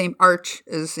used the same arch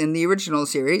as in the original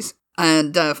series.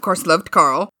 And, of course, loved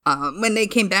Carl. When they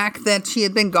came back, that she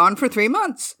had been gone for 3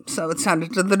 months. So it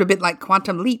sounded a little bit like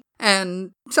Quantum Leap.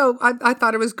 And so I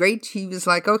thought it was great. He was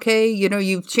like, okay,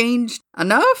 you've changed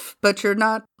enough, but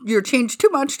you're changed too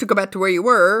much to go back to where you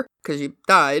were, because you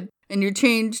died. And you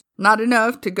changed not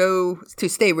enough to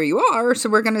stay where you are, so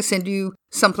we're going to send you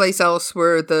someplace else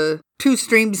where the two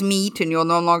streams meet and you'll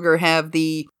no longer have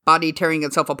the body tearing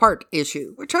itself apart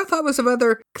issue, which I thought was a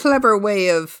rather clever way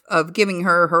of giving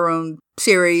her own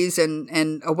series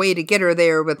and a way to get her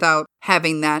there without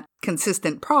having that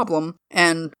consistent problem,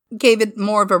 and gave it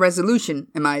more of a resolution,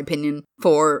 in my opinion,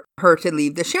 for her to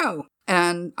leave the show.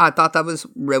 And I thought that was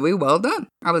really well done.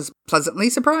 I was pleasantly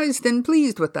surprised and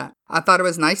pleased with that. I thought it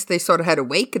was nice they sort of had a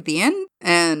wake at the end,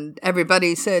 and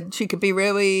everybody said she could be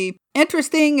really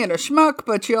interesting and a schmuck,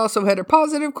 but she also had her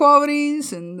positive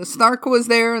qualities, and the snark was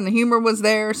there, and the humor was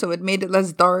there, so it made it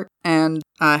less dark, and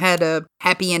had a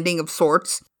happy ending of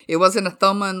sorts. It wasn't a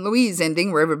Thelma and Louise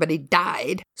ending where everybody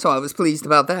died, so I was pleased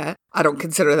about that. I don't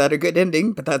consider that a good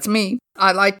ending, but that's me.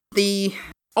 I liked the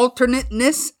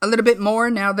alternateness a little bit more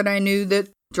now that I knew that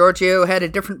Giorgio had a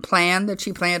different plan that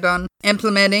she planned on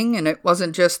implementing, and it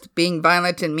wasn't just being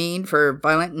violent and mean for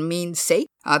violent and mean's sake.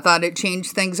 I thought it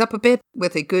changed things up a bit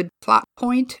with a good plot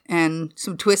point and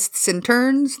some twists and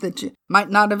turns that you might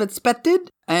not have expected,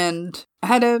 and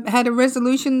had a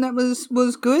resolution that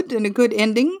was good and a good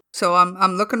ending. So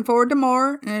I'm looking forward to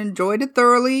more and enjoyed it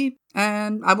thoroughly,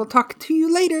 and I will talk to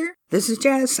you later. This is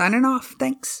Jazz signing off.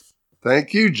 Thanks.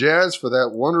 Thank you, Jazz, for that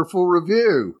wonderful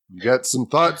review. You got some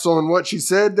thoughts on what she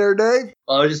said there, Dave?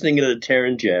 I was just thinking of the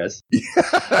Terran Jazz.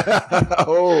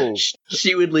 Oh.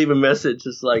 She would leave a message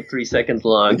that's like 3 seconds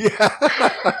long.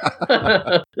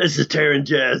 Yeah. This is Terran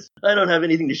Jazz. I don't have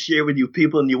anything to share with you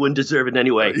people, and you wouldn't deserve it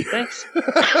anyway. Thanks.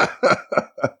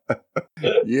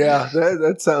 Yeah,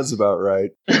 that sounds about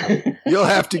right. You'll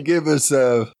have to give us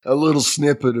a little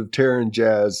snippet of Terran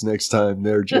Jazz next time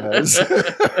there, Jazz.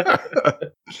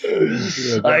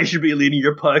 I should be leading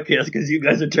your podcast because you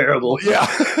guys are terrible. Yeah.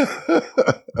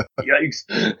 Yikes.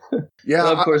 Yeah.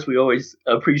 Well, of course, we always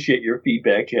appreciate your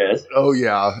feedback, Jazz. Oh,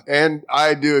 yeah. And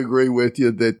I do agree with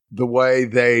you that the way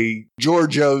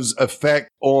Giorgio's effect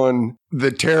on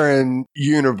the Terran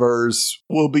universe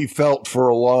will be felt for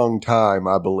a long time,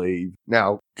 I believe.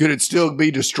 Now, could it still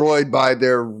be destroyed by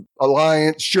their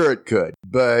alliance? Sure, it could.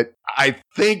 But I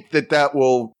think that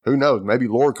will, who knows, maybe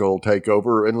Lorca will take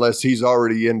over unless he's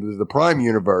already into the Prime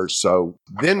universe. So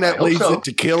then that leaves it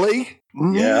to Killy.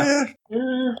 Yeah.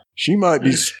 She might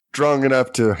be strong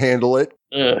enough to handle it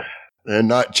and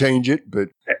not change it, but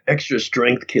extra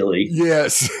strength, Killy.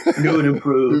 Yes. New and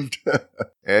improved.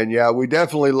 And yeah, we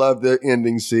definitely love the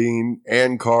ending scene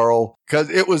and Carl, because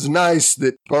it was nice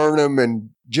that Burnham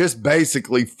and just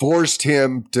basically forced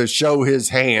him to show his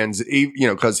hands,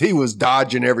 because he was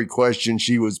dodging every question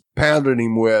she was pounding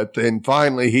him with. And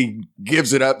finally he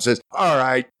gives it up and says, all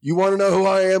right, you want to know who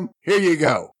I am? Here you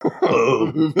go.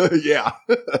 Yeah.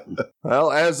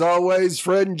 Well, as always,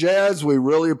 Fred and Jazz, we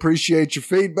really appreciate your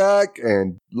feedback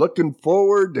and looking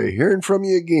forward to hearing from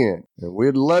you again. And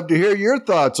we'd love to hear your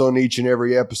thoughts on each and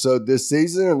every episode this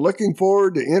season, and looking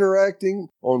forward to interacting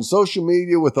on social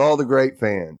media with all the great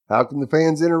fans. How can the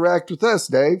fans interact with us,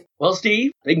 Dave? Well,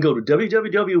 Steve, they can go to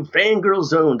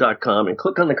www.fangirlzone.com and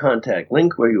click on the contact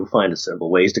link, where you'll find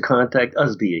several ways to contact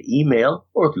us via email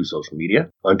or through social media.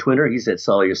 On Twitter, he's at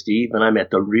Sawyer Steve, and I'm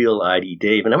at The Real ID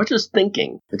Dave. And I was just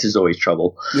thinking, which is always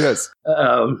trouble. Yes.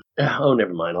 Oh,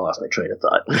 never mind. I lost my train of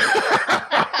thought.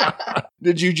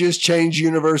 Did you just change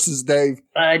universes, Dave?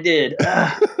 I did.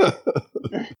 I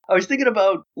was thinking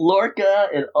about Lorca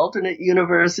and alternate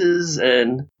universes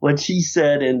and what she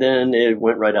said, and then it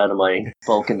went right out of my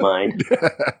Vulcan mind.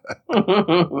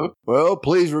 Well,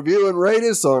 please review and rate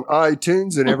us on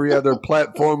iTunes and every other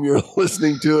platform you're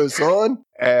listening to us on.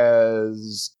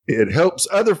 As It helps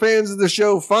other fans of the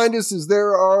show find us, as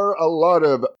there are a lot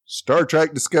of Star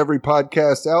Trek Discovery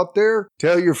podcasts out there.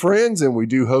 Tell your friends, and we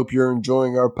do hope you're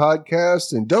enjoying our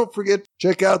podcast. And don't forget to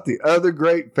check out the other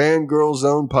great Fangirl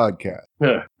Zone podcast.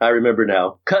 I remember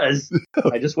now, because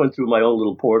I just went through my own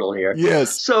little portal here.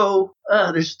 Yes. So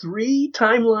there's 3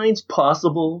 timelines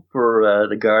possible for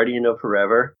the Guardian of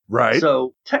Forever. Right.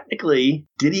 So technically,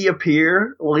 did he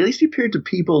appear? Well, at least he appeared to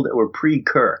people that were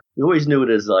pre-Kirk. We always knew it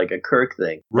as like a Kirk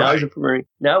thing. Right.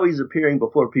 Now he's appearing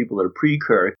before people that are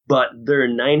pre-Kirk, but they're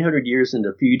 900 years in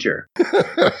the future.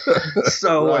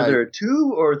 So Right. are there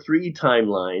 2 or 3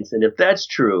 timelines? And if that's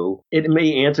true, it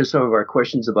may answer some of our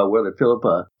questions about whether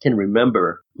Philippa can remember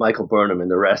Michael Burnham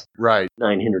and the rest Right.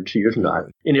 900 years or not.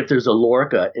 And if there's a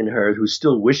Lorca in her who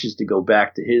still wishes to go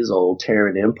back to his old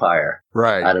Terran Empire.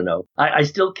 Right. I don't know. I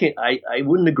still can't. I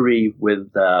wouldn't agree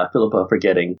with Philippa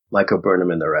forgetting Michael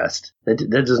Burnham and the rest. That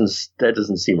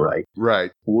doesn't seem right.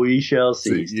 Right. We shall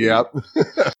see. Steve. Yep.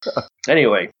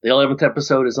 Anyway, the 11th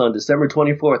episode is on December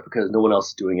 24th because no one else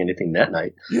is doing anything that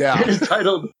night. Yeah. It is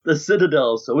titled The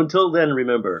Citadel. So until then,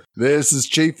 remember. This is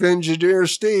Chief Engineer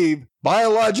Steve.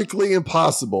 Biologically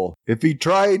impossible. If he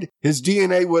tried, his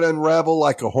DNA would unravel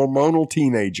like a hormonal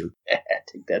teenager.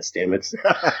 Take that, Stamets.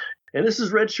 And this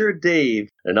is Red Shirt Dave,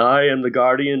 and I am the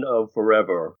Guardian of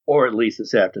Forever, or at least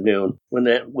this afternoon,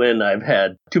 when I've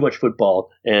had too much football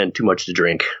and too much to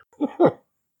drink.